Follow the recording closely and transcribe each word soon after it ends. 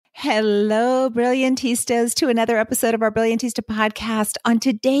Hello, Brilliantistas, to another episode of our Brilliantista podcast. On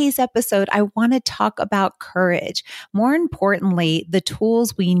today's episode, I want to talk about courage. More importantly, the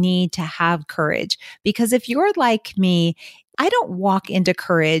tools we need to have courage. Because if you're like me, I don't walk into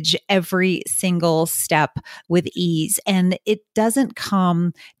courage every single step with ease, and it doesn't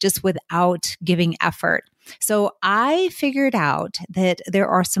come just without giving effort. So I figured out that there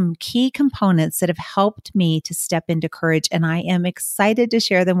are some key components that have helped me to step into courage, and I am excited to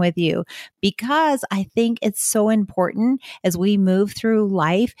share them with you because I think it's so important as we move through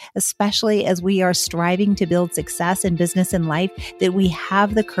life, especially as we are striving to build success in business and life, that we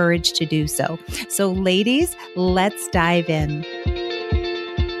have the courage to do so. So ladies, let's dive in.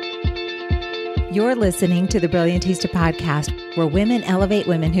 You're listening to the Brilliantista podcast, where women elevate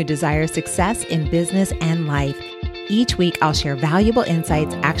women who desire success in business and life. Each week, I'll share valuable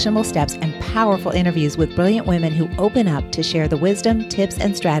insights, actionable steps, and powerful interviews with brilliant women who open up to share the wisdom, tips,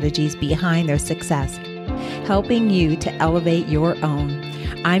 and strategies behind their success, helping you to elevate your own.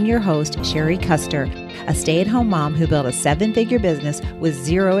 I'm your host, Sherry Custer, a stay-at-home mom who built a 7-figure business with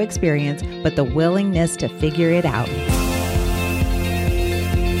zero experience, but the willingness to figure it out.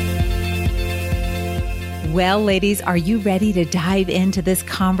 Well, ladies, are you ready to dive into this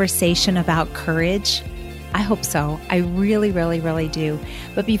conversation about courage? I hope so. I really, really, really do.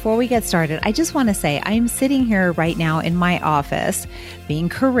 But before we get started, I just want to say I'm sitting here right now in my office being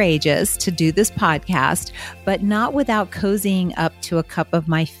courageous to do this podcast, but not without cozying up to a cup of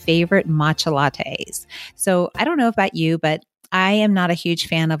my favorite matcha lattes. So I don't know about you, but I am not a huge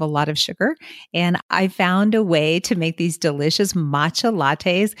fan of a lot of sugar, and I found a way to make these delicious matcha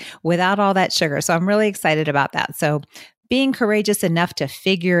lattes without all that sugar. So I'm really excited about that. So being courageous enough to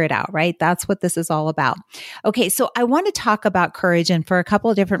figure it out, right? That's what this is all about. Okay, so I want to talk about courage and for a couple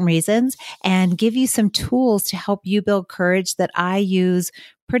of different reasons and give you some tools to help you build courage that I use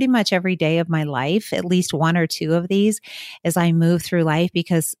pretty much every day of my life, at least one or two of these as I move through life.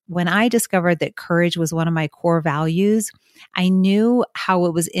 Because when I discovered that courage was one of my core values, I knew how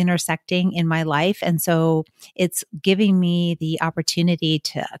it was intersecting in my life. And so it's giving me the opportunity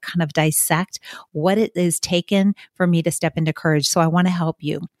to kind of dissect what it is taken for me to step into courage. So I want to help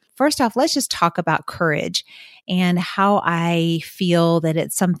you. First off, let's just talk about courage and how I feel that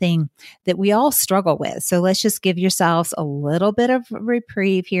it's something that we all struggle with. So let's just give yourselves a little bit of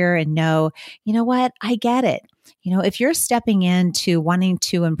reprieve here and know, you know what? I get it. You know, if you're stepping into wanting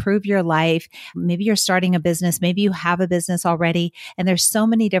to improve your life, maybe you're starting a business, maybe you have a business already, and there's so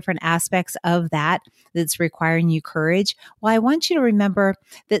many different aspects of that that's requiring you courage. Well, I want you to remember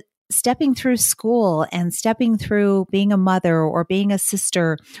that stepping through school and stepping through being a mother or being a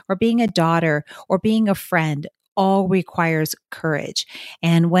sister or being a daughter or being a friend all requires courage.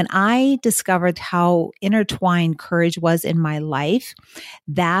 And when I discovered how intertwined courage was in my life,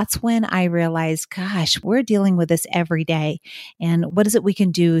 that's when I realized, gosh, we're dealing with this every day. And what is it we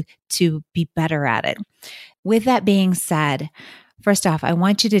can do to be better at it? With that being said, first off, I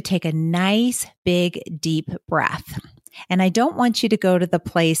want you to take a nice, big, deep breath. And I don't want you to go to the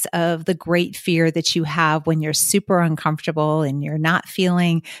place of the great fear that you have when you're super uncomfortable and you're not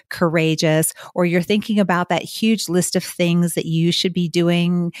feeling courageous, or you're thinking about that huge list of things that you should be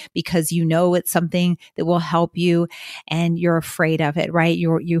doing because you know it's something that will help you and you're afraid of it, right?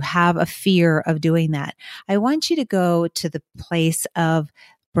 You have a fear of doing that. I want you to go to the place of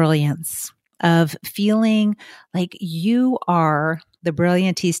brilliance, of feeling like you are the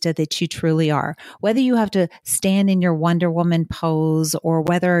brilliantista that you truly are. Whether you have to stand in your Wonder Woman pose or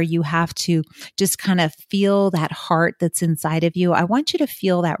whether you have to just kind of feel that heart that's inside of you, I want you to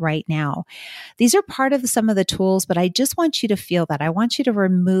feel that right now. These are part of some of the tools, but I just want you to feel that. I want you to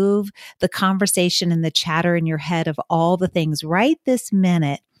remove the conversation and the chatter in your head of all the things right this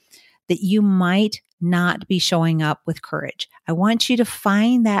minute that you might not be showing up with courage. I want you to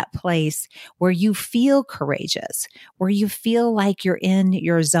find that place where you feel courageous, where you feel like you're in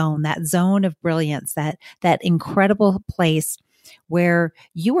your zone, that zone of brilliance, that incredible place where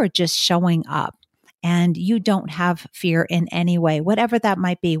you are just showing up and you don't have fear in any way, whatever that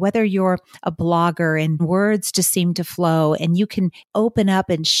might be, whether you're a blogger and words just seem to flow and you can open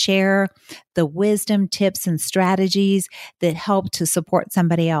up and share the wisdom, tips, and strategies that help to support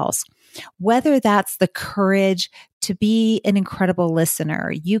somebody else. Whether that's the courage to be an incredible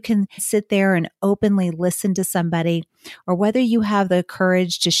listener, you can sit there and openly listen to somebody, or whether you have the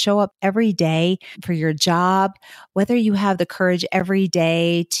courage to show up every day for your job, whether you have the courage every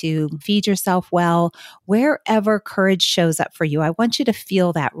day to feed yourself well, wherever courage shows up for you, I want you to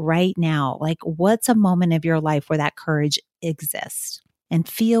feel that right now. Like, what's a moment of your life where that courage exists? And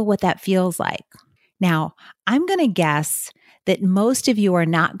feel what that feels like. Now, I'm going to guess that most of you are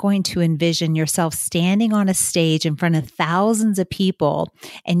not going to envision yourself standing on a stage in front of thousands of people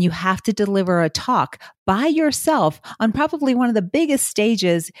and you have to deliver a talk by yourself on probably one of the biggest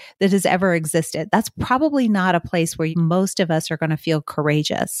stages that has ever existed. That's probably not a place where most of us are going to feel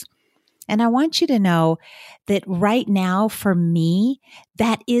courageous. And I want you to know that right now, for me,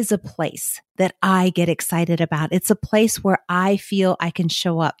 that is a place that I get excited about. It's a place where I feel I can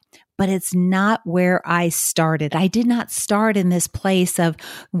show up, but it's not where I started. I did not start in this place of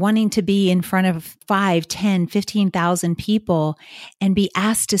wanting to be in front of 5, 10, 15,000 people and be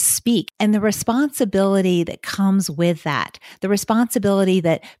asked to speak. And the responsibility that comes with that, the responsibility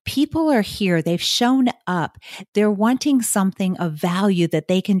that people are here, they've shown up, they're wanting something of value that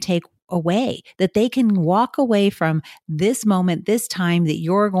they can take away, that they can walk away from this moment, this time that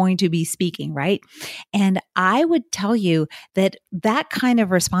you're going to be speaking, right? And I would tell you that that kind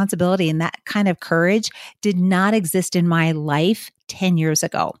of responsibility and that kind of courage did not exist in my life 10 years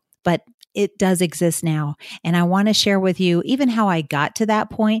ago, but it does exist now. And I want to share with you even how I got to that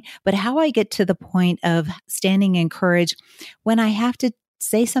point, but how I get to the point of standing in courage when I have to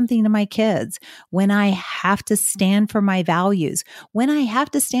say something to my kids, when I have to stand for my values, when I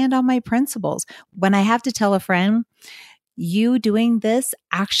have to stand on my principles, when I have to tell a friend, you doing this,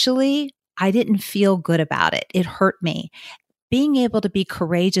 actually, I didn't feel good about it. It hurt me. Being able to be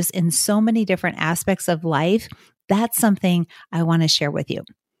courageous in so many different aspects of life, that's something I want to share with you.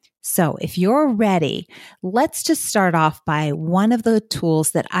 So if you're ready, let's just start off by one of the tools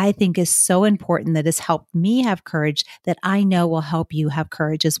that I think is so important that has helped me have courage that I know will help you have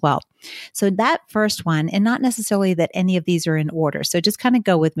courage as well. So that first one, and not necessarily that any of these are in order, so just kind of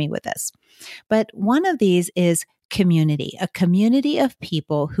go with me with this. But one of these is community, a community of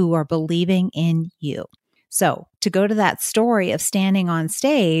people who are believing in you. So to go to that story of standing on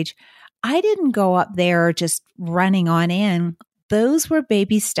stage, I didn't go up there just running on in. Those were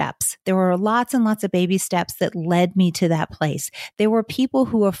baby steps. There were lots and lots of baby steps that led me to that place. There were people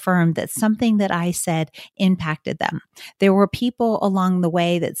who affirmed that something that I said impacted them. There were people along the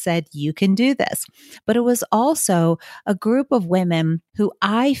way that said, you can do this. But it was also a group of women who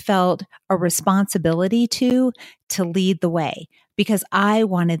I felt a responsibility to lead the way, because I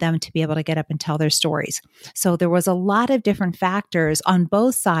wanted them to be able to get up and tell their stories. So there was a lot of different factors on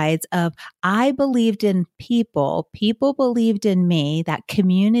both sides of I believed in people believed in me, that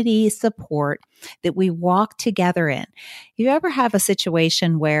community support that we walk together in. You ever have a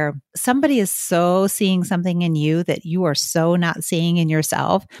situation where somebody is so seeing something in you that you are so not seeing in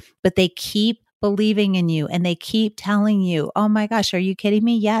yourself, but they keep believing in you and they keep telling you, oh my gosh, are you kidding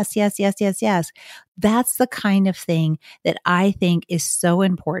me? Yes, yes, yes, yes, yes. That's the kind of thing that I think is so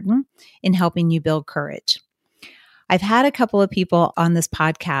important in helping you build courage. I've had a couple of people on this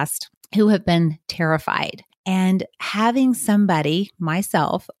podcast who have been terrified. And having somebody,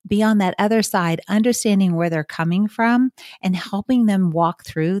 myself, be on that other side, understanding where they're coming from and helping them walk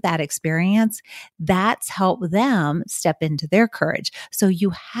through that experience, that's helped them step into their courage. So you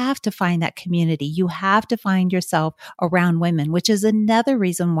have to find that community. You have to find yourself around women, which is another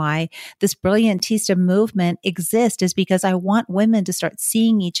reason why this Brilliantista movement exists, is because I want women to start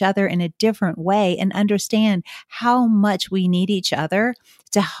seeing each other in a different way and understand how much we need each other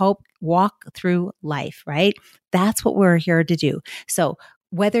to help walk through life, right? That's what we're here to do. So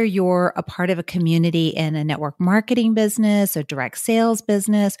whether you're a part of a community in a network marketing business, a direct sales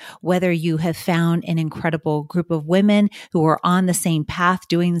business, whether you have found an incredible group of women who are on the same path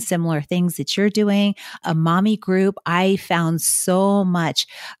doing similar things that you're doing, a mommy group, I found so much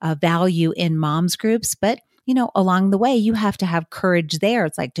value in moms groups, but along the way, you have to have courage there.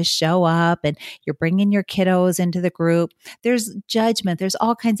 It's like to show up and you're bringing your kiddos into the group. There's judgment. There's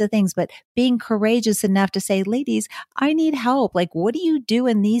all kinds of things, but being courageous enough to say, ladies, I need help. Like, what do you do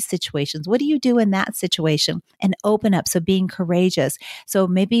in these situations? What do you do in that situation? And open up. So being courageous. So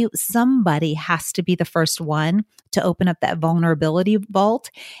maybe somebody has to be the first one to open up that vulnerability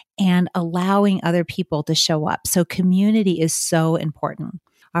vault and allowing other people to show up. So community is so important.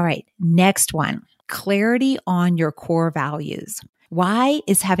 All right. Next one. Clarity on your core values. Why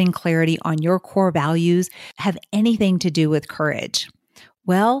is having clarity on your core values have anything to do with courage?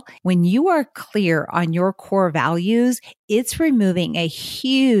 Well, when you are clear on your core values, it's removing a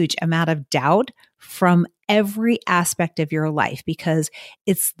huge amount of doubt from every aspect of your life, because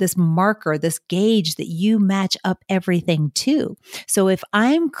it's this marker, this gauge that you match up everything to. So if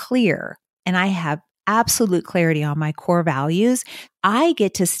I'm clear and I have absolute clarity on my core values, I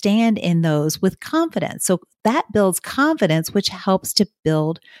get to stand in those with confidence. So that builds confidence, which helps to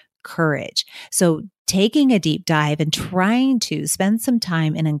build courage. So taking a deep dive and trying to spend some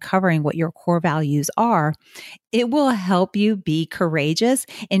time in uncovering what your core values are, it will help you be courageous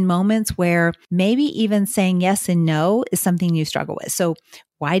in moments where maybe even saying yes and no is something you struggle with. So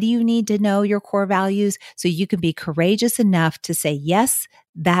why do you need to know your core values? So you can be courageous enough to say, yes,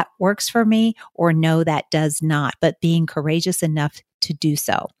 that works for me, or no, that does not, but being courageous enough to do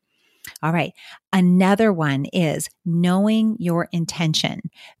so. All right. Another one is knowing your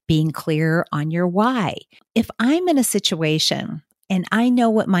intention, being clear on your why. If I'm in a situation and I know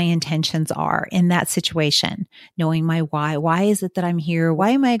what my intentions are in that situation, knowing my why is it that I'm here?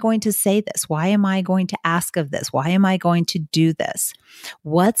 Why am I going to say this? Why am I going to ask of this? Why am I going to do this?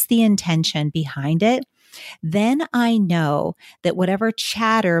 What's the intention behind it? Then I know that whatever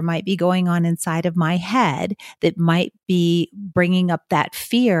chatter might be going on inside of my head that might be bringing up that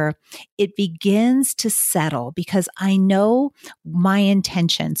fear, it begins to settle because I know my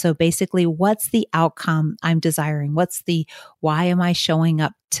intention. So basically, what's the outcome I'm desiring? Why am I showing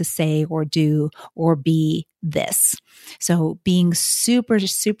up to say or do or be this? So being super,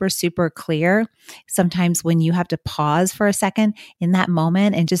 super, super clear. Sometimes when you have to pause for a second in that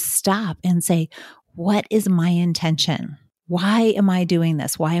moment and just stop and say, what is my intention? Why am I doing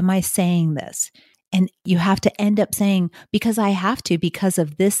this? Why am I saying this? And you have to end up saying, because I have to, because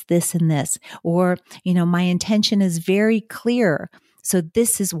of this, this, and this. Or, my intention is very clear. So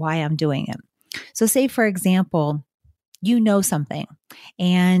this is why I'm doing it. So say, for example, you know something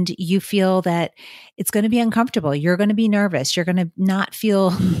and you feel that it's going to be uncomfortable. You're going to be nervous. You're going to not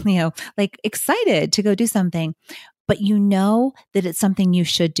feel, like excited to go do something. But you know that it's something you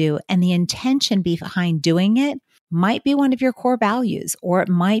should do. And the intention behind doing it might be one of your core values, or it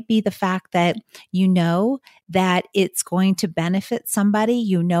might be the fact that you know that it's going to benefit somebody.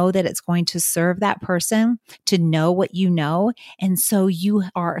 You know that it's going to serve that person to know what you know. And so you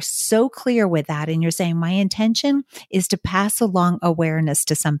are so clear with that. And you're saying, my intention is to pass along awareness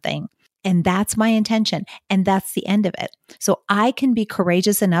to something. And that's my intention. And that's the end of it. So I can be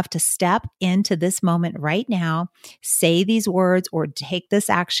courageous enough to step into this moment right now, say these words or take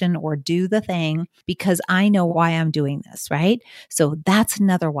this action or do the thing because I know why I'm doing this, right? So that's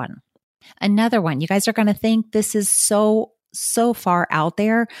another one. Another one, you guys are going to think this is so far out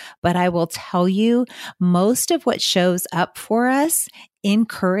there, but I will tell you, most of what shows up for us in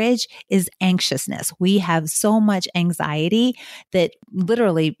courage is anxiousness. We have so much anxiety that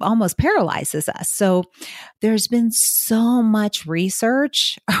literally almost paralyzes us. So there's been so much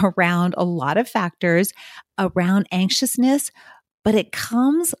research around a lot of factors around anxiousness, but it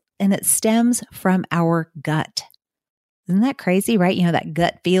comes and it stems from our gut. Isn't that crazy, right? That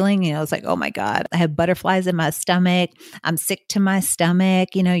gut feeling, it's like, oh my God, I have butterflies in my stomach. I'm sick to my stomach.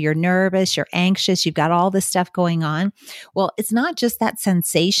 You're nervous, you're anxious, you've got all this stuff going on. Well, it's not just that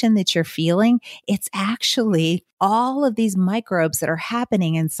sensation that you're feeling. It's actually all of these microbes that are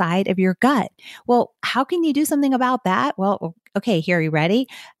happening inside of your gut. Well, how can you do something about that? Well, okay, here, are you ready?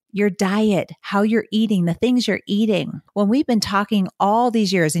 Your diet, how you're eating, the things you're eating. When we've been talking all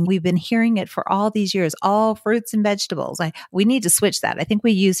these years and we've been hearing it for all these years, all fruits and vegetables, we need to switch that. I think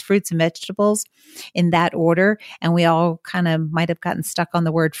we use fruits and vegetables in that order, and we all kind of might have gotten stuck on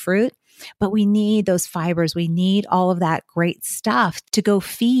the word fruit. But we need those fibers. We need all of that great stuff to go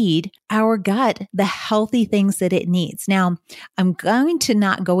feed our gut the healthy things that it needs. Now, I'm going to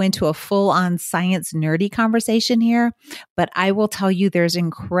not go into a full-on science nerdy conversation here, but I will tell you there's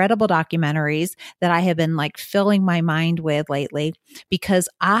incredible documentaries that I have been filling my mind with lately because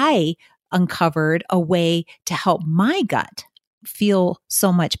I uncovered a way to help my gut feel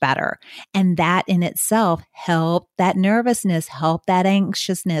so much better. And that in itself helped that nervousness, help that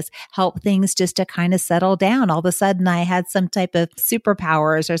anxiousness, help things just to kind of settle down. All of a sudden I had some type of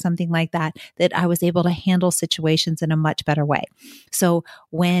superpowers or something like that I was able to handle situations in a much better way. So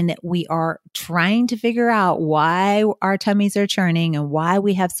when we are trying to figure out why our tummies are churning and why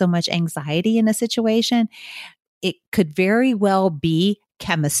we have so much anxiety in a situation, it could very well be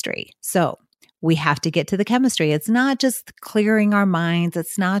chemistry. So we have to get to the chemistry. It's not just clearing our minds.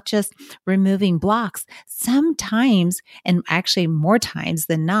 It's not just removing blocks. Sometimes, and actually more times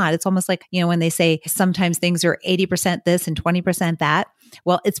than not, it's almost like, when they say sometimes things are 80% this and 20% that.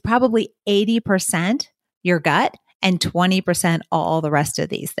 Well, it's probably 80% your gut and 20% all the rest of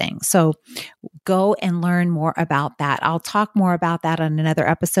these things. So go and learn more about that. I'll talk more about that on another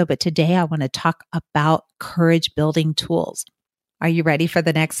episode, but today I want to talk about courage building tools. Are you ready for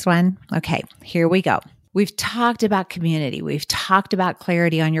the next one? Okay, here we go. We've talked about community. We've talked about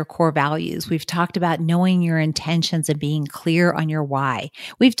clarity on your core values. We've talked about knowing your intentions and being clear on your why.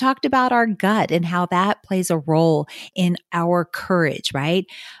 We've talked about our gut and how that plays a role in our courage, right?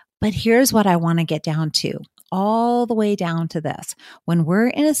 But here's what I want to get down to, all the way down to this. When we're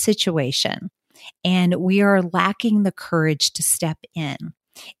in a situation and we are lacking the courage to step in,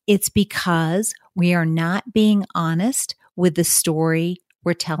 it's because we are not being honest with the story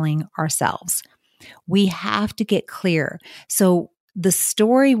we're telling ourselves. We have to get clear. So the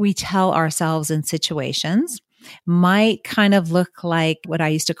story we tell ourselves in situations might kind of look like what I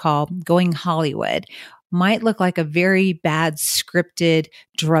used to call going Hollywood, might look like a very bad scripted,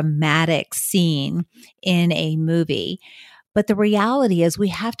 dramatic scene in a movie. But the reality is we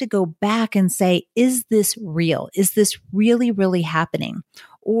have to go back and say, is this real? Is this really, really happening?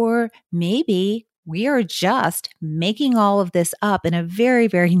 Or maybe we are just making all of this up in a very,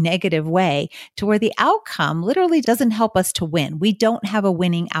 very negative way to where the outcome literally doesn't help us to win. We don't have a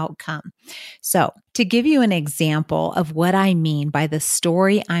winning outcome. So to give you an example of what I mean by the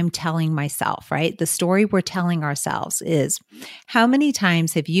story I'm telling myself, right? The story we're telling ourselves is, how many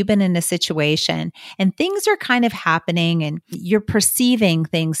times have you been in a situation and things are kind of happening and you're perceiving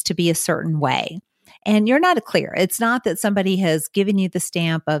things to be a certain way? And you're not clear. It's not that somebody has given you the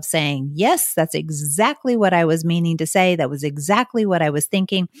stamp of saying, yes, that's exactly what I was meaning to say. That was exactly what I was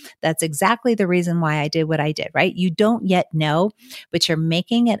thinking. That's exactly the reason why I did what I did, right? You don't yet know, but you're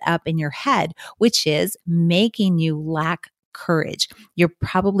making it up in your head, which is making you lack courage. You're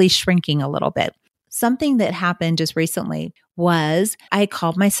probably shrinking a little bit. Something that happened just recently was I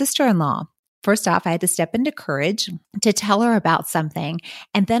called my sister-in-law. First off, I had to step into courage to tell her about something.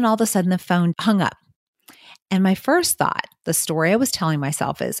 And then all of a sudden the phone hung up. And my first thought, the story I was telling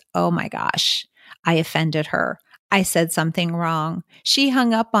myself is, oh my gosh, I offended her. I said something wrong. She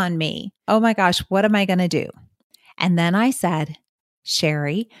hung up on me. Oh my gosh, what am I going to do? And then I said,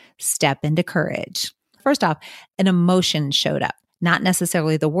 Sherry, step into courage. First off, an emotion showed up, not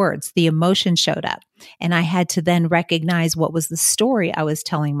necessarily the words. The emotion showed up. And I had to then recognize what was the story I was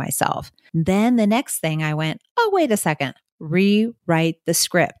telling myself. Then the next thing I went, oh, wait a second, rewrite the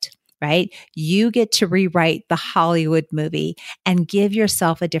script. Right? You get to rewrite the Hollywood movie and give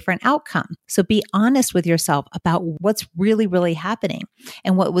yourself a different outcome. So be honest with yourself about what's really, really happening.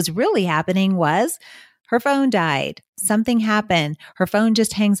 And what was really happening was her phone died. Something happened. Her phone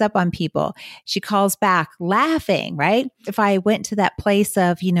just hangs up on people. She calls back laughing, right? If I went to that place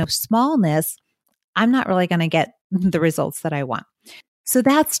of, smallness, I'm not really going to get the results that I want. So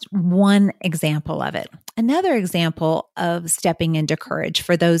that's one example of it. Another example of stepping into courage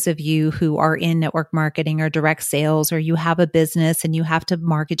for those of you who are in network marketing or direct sales, or you have a business and you have to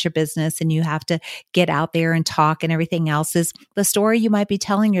market your business and you have to get out there and talk and everything else, is the story you might be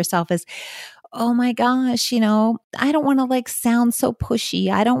telling yourself is, oh my gosh, I don't want to sound so pushy.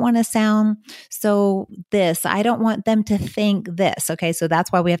 I don't want to sound so this. I don't want them to think this. Okay. So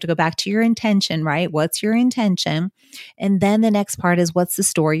that's why we have to go back to your intention, right? What's your intention? And then the next part is, what's the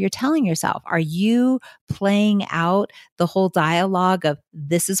story you're telling yourself? Are you playing out the whole dialogue of,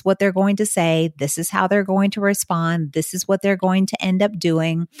 this is what they're going to say. This is how they're going to respond. This is what they're going to end up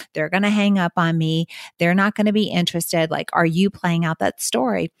doing. They're going to hang up on me. They're not going to be interested. Are you playing out that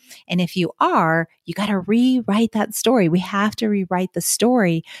story? And if you are, you got to rewrite that story. We have to rewrite the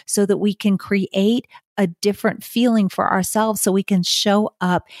story so that we can create a different feeling for ourselves, so we can show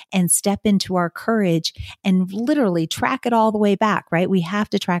up and step into our courage and literally track it all the way back, right? We have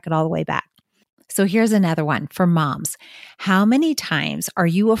to track it all the way back. So here's another one for moms. How many times are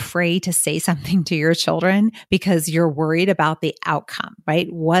you afraid to say something to your children because you're worried about the outcome,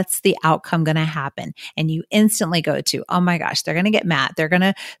 right? What's the outcome going to happen? And you instantly go to, oh my gosh, they're going to get mad. They're going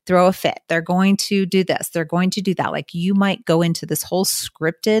to throw a fit. They're going to do this. They're going to do that. You might go into this whole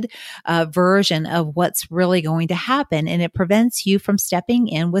scripted version of what's really going to happen. And it prevents you from stepping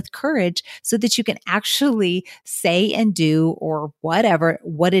in with courage so that you can actually say and do, or what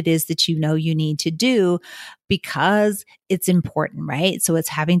it is that you need to do, because it's important, right? So it's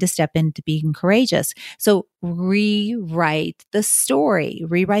having to step into being courageous. So rewrite the story.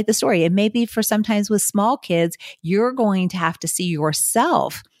 And maybe for sometimes with small kids, you're going to have to see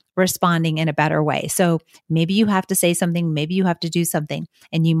yourself responding in a better way. So maybe you have to say something, maybe you have to do something,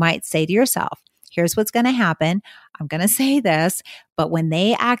 and you might say to yourself, here's what's going to happen. I'm going to say this, but when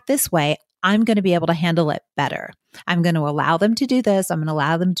they act this way, I'm going to be able to handle it better. I'm going to allow them to do this. I'm going to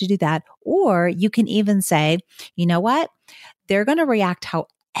allow them to do that. Or you can even say, you know what? They're going to react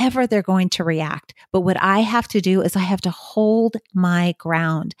however they're going to react. But what I have to do is I have to hold my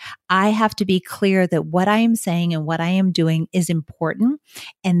ground. I have to be clear that what I am saying and what I am doing is important.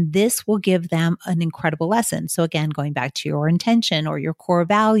 And this will give them an incredible lesson. So again, going back to your intention or your core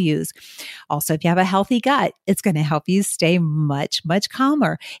values. Also, if you have a healthy gut, it's going to help you stay much, much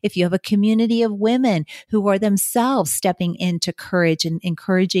calmer. If you have a community of women who are themselves stepping into courage and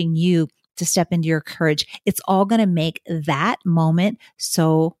encouraging you to step into your courage, it's all going to make that moment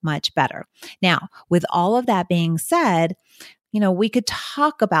so much better. Now, with all of that being said, we could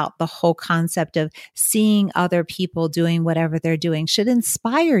talk about the whole concept of seeing other people doing whatever they're doing should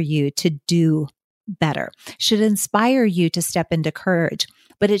inspire you to do better, should inspire you to step into courage,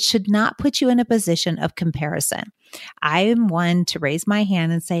 but it should not put you in a position of comparison. I am one to raise my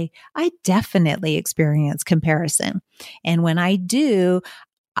hand and say, I definitely experience comparison. And when I do,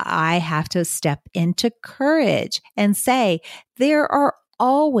 I have to step into courage and say, there are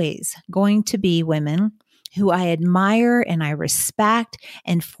always going to be women who I admire and I respect.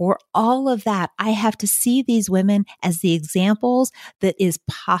 And for all of that, I have to see these women as the examples that is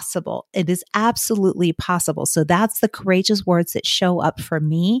possible. It is absolutely possible. So that's the courageous words that show up for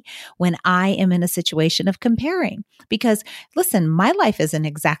me when I am in a situation of comparing. Because listen, my life isn't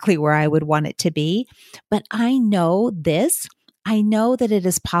exactly where I would want it to be, but I know this. I know that it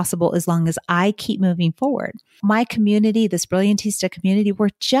is possible as long as I keep moving forward. My community, this Brilliantista community, we're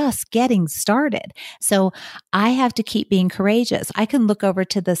just getting started. So I have to keep being courageous. I can look over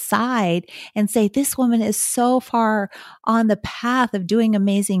to the side and say, this woman is so far on the path of doing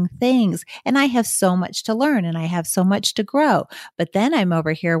amazing things. And I have so much to learn and I have so much to grow. But then I'm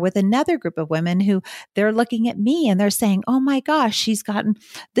over here with another group of women who they're looking at me and they're saying, oh my gosh, she's gotten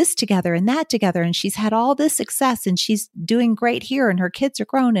this together and that together. And she's had all this success and she's doing great here and her kids are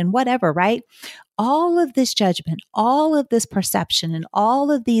grown and whatever, right? All of this judgment, all of this perception, and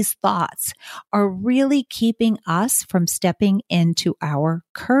all of these thoughts are really keeping us from stepping into our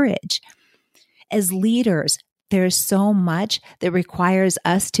courage. As leaders, there's so much that requires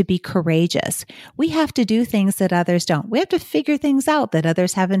us to be courageous. We have to do things that others don't. We have to figure things out that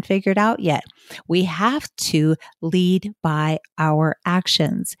others haven't figured out yet. We have to lead by our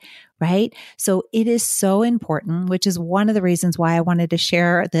actions, right? So it is so important, which is one of the reasons why I wanted to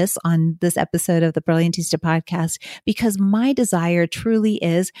share this on this episode of the Brilliantista podcast, because my desire truly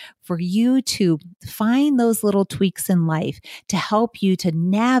is for you to find those little tweaks in life to help you to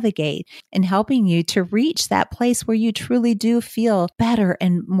navigate and helping you to reach that place where you truly do feel better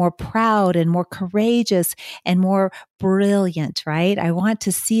and more proud and more courageous and more brilliant, right? I want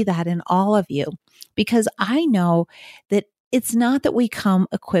to see that in all of you because I know that it's not that we come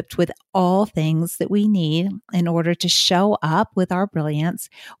equipped with all things that we need in order to show up with our brilliance.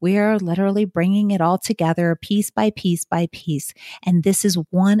 We are literally bringing it all together piece by piece by piece. And this is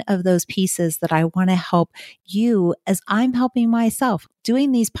one of those pieces that I want to help you as I'm helping myself.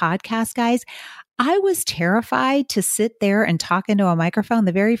 Doing these podcasts, guys, I was terrified to sit there and talk into a microphone.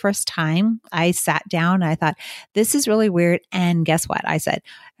 The very first time I sat down, I thought, this is really weird. And guess what? I said,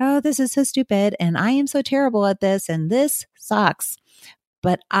 oh, this is so stupid. And I am so terrible at this. And this sucks.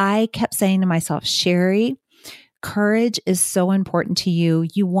 But I kept saying to myself, Sherry, courage is so important to you.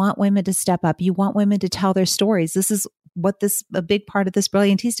 You want women to step up. You want women to tell their stories. This is what a big part of this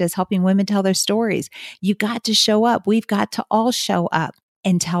Brilliantista is, helping women tell their stories. You got to show up. We've got to all show up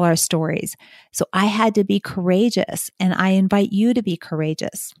and tell our stories. So I had to be courageous, and I invite you to be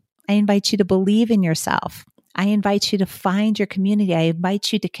courageous. I invite you to believe in yourself. I invite you to find your community. I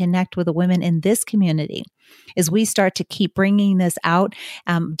invite you to connect with the women in this community. As we start to keep bringing this out,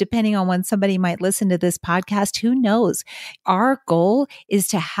 depending on when somebody might listen to this podcast, who knows? Our goal is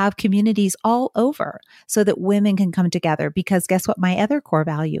to have communities all over so that women can come together, because guess what my other core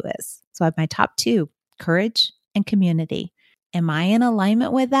value is? So I have my top two, courage and community. Am I in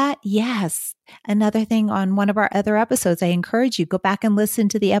alignment with that? Yes. Another thing, on one of our other episodes, I encourage you, go back and listen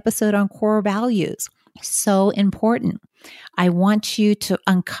to the episode on core values. So important. I want you to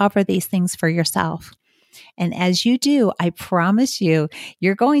uncover these things for yourself. And as you do, I promise you,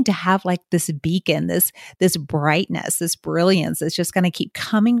 you're going to have like this beacon, this brightness, this brilliance that's just going to keep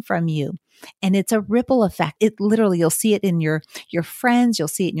coming from you. And it's a ripple effect. It literally, you'll see it in your friends, you'll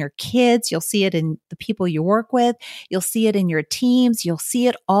see it in your kids, you'll see it in the people you work with, you'll see it in your teams, you'll see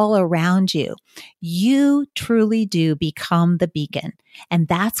it all around you. You truly do become the beacon. And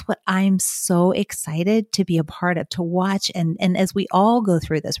that's what I'm so excited to be a part of, to watch. And as we all go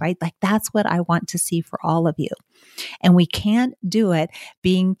through this, right? Like that's what I want to see for all of you. And we can't do it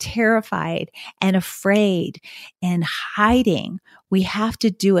being terrified and afraid and hiding. We have to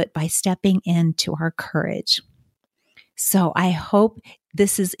do it by stepping into our courage. So I hope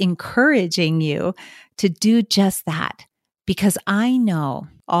this is encouraging you to do just that, because I know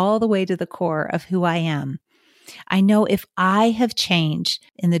all the way to the core of who I am. I know if I have changed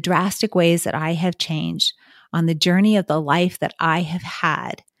in the drastic ways that I have changed on the journey of the life that I have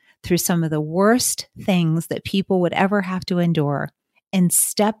had through some of the worst things that people would ever have to endure, and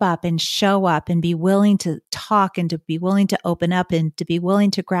step up and show up and be willing to talk and to be willing to open up and to be willing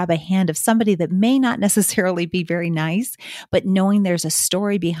to grab a hand of somebody that may not necessarily be very nice, but knowing there's a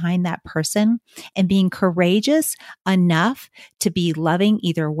story behind that person and being courageous enough to be loving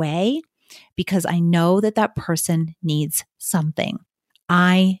either way, because I know that that person needs something.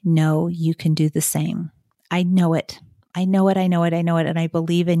 I know you can do the same. I know it. I know it. And I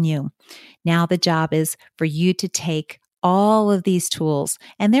believe in you. Now the job is for you to take all of these tools,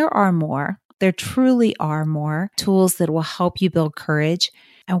 and there are more. There truly are more tools that will help you build courage.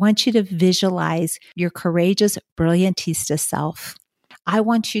 I want you to visualize your courageous, brilliantista self. I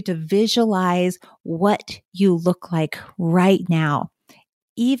want you to visualize what you look like right now,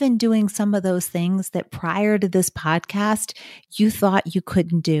 even doing some of those things that prior to this podcast, you thought you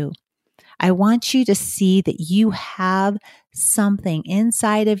couldn't do. I want you to see that you have something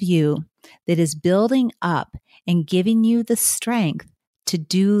inside of you that is building up and giving you the strength to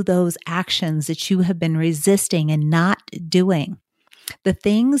do those actions that you have been resisting and not doing. The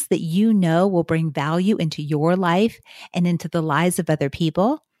things that you know will bring value into your life and into the lives of other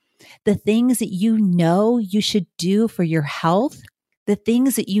people. The things that you know you should do for your health. The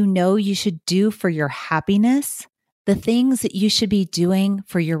things that you know you should do for your happiness. The things that you should be doing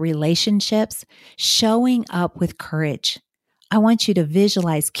for your relationships. Showing up with courage. I want you to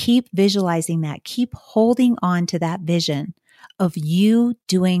visualize, keep visualizing that, keep holding on to that vision of you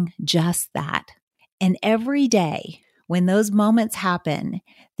doing just that. And every day when those moments happen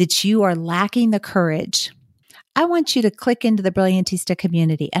that you are lacking the courage, I want you to click into the Brilliantista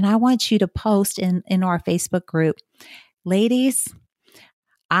community and I want you to post in our Facebook group, ladies,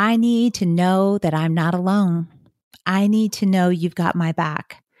 I need to know that I'm not alone. I need to know you've got my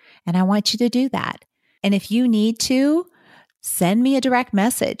back. And I want you to do that. And if you need to, send me a direct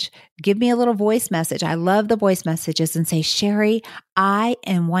message. Give me a little voice message. I love the voice messages, and say, Sherry, I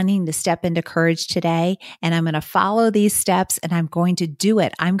am wanting to step into courage today, and I'm going to follow these steps and I'm going to do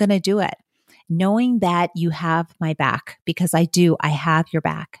it. I'm going to do it. Knowing that you have my back, because I do, I have your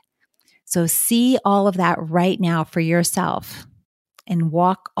back. So see all of that right now for yourself and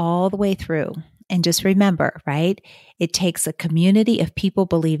walk all the way through. And just remember, right? It takes a community of people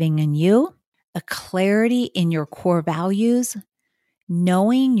believing in you, a clarity in your core values,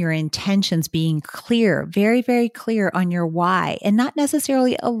 knowing your intentions, being clear, very, very clear on your why, and not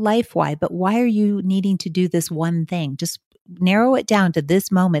necessarily a life why, but why are you needing to do this one thing? Just narrow it down to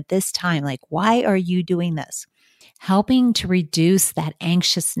this moment, this time. Like, why are you doing this? Helping to reduce that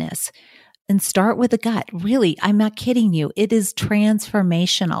anxiousness and start with the gut. Really, I'm not kidding you. It is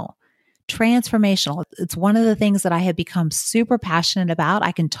transformational. Transformational. It's one of the things that I have become super passionate about.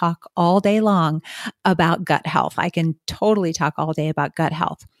 I can talk all day long about gut health. I can totally talk all day about gut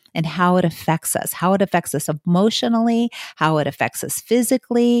health and how it affects us emotionally, how it affects us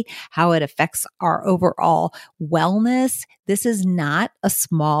physically, how it affects our overall wellness. This is not a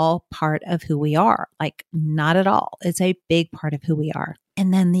small part of who we are, like not at all. It's a big part of who we are.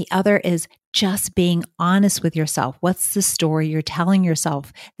 And then the other is just being honest with yourself. What's the story you're telling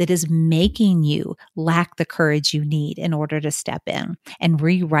yourself that is making you lack the courage you need in order to step in and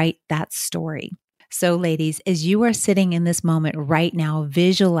rewrite that story? So ladies, as you are sitting in this moment right now,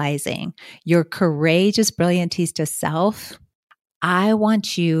 visualizing your courageous, brilliantista self, I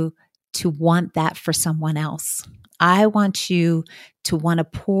want you to want that for someone else. I want you to want to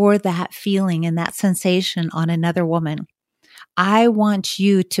pour that feeling and that sensation on another woman. I want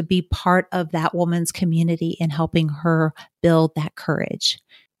you to be part of that woman's community in helping her build that courage.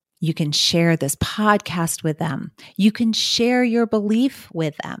 You can share this podcast with them. You can share your belief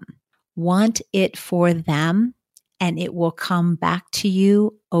with them. Want it for them, and it will come back to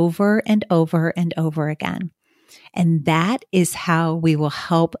you over and over and over again. And that is how we will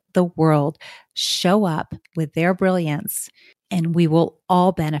help the world show up with their brilliance, and we will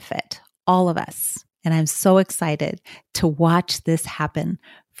all benefit, all of us. And I'm so excited to watch this happen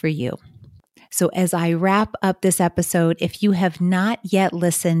for you. So as I wrap up this episode, if you have not yet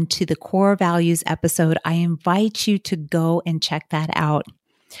listened to the core values episode, I invite you to go and check that out.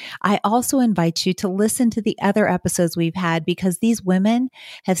 I also invite you to listen to the other episodes we've had, because these women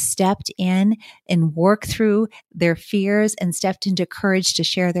have stepped in and worked through their fears and stepped into courage to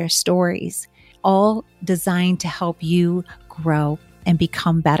share their stories, all designed to help you grow and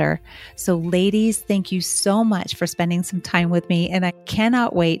become better. So ladies, thank you so much for spending some time with me. And I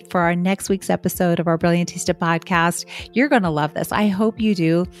cannot wait for our next week's episode of our Brilliantista podcast. You're going to love this. I hope you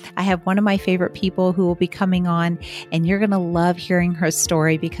do. I have one of my favorite people who will be coming on, and you're going to love hearing her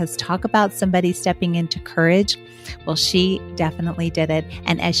story, because talk about somebody stepping into courage. Well, she definitely did it.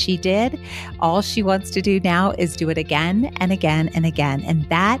 And as she did, all she wants to do now is do it again and again and again. And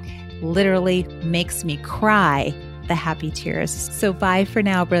that literally makes me cry the happy tears. So bye for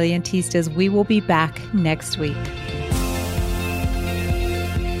now, Brilliantistas. We will be back next week.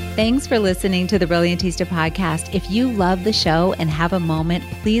 Thanks for listening to the Brilliantista podcast. If you love the show and have a moment,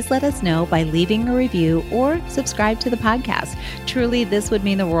 please let us know by leaving a review or subscribe to the podcast. Truly, this would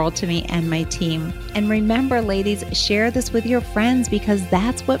mean the world to me and my team. And remember, ladies, share this with your friends, because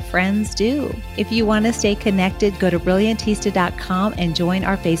that's what friends do. If you want to stay connected, go to Brilliantista.com and join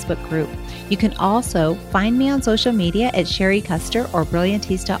our Facebook group. You can also find me on social media at Sherry Custer or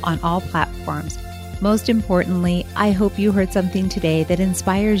Brilliantista on all platforms. Most importantly, I hope you heard something today that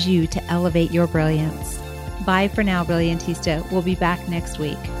inspires you to elevate your brilliance. Bye for now, Brilliantista. We'll be back next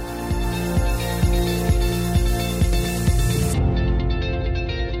week.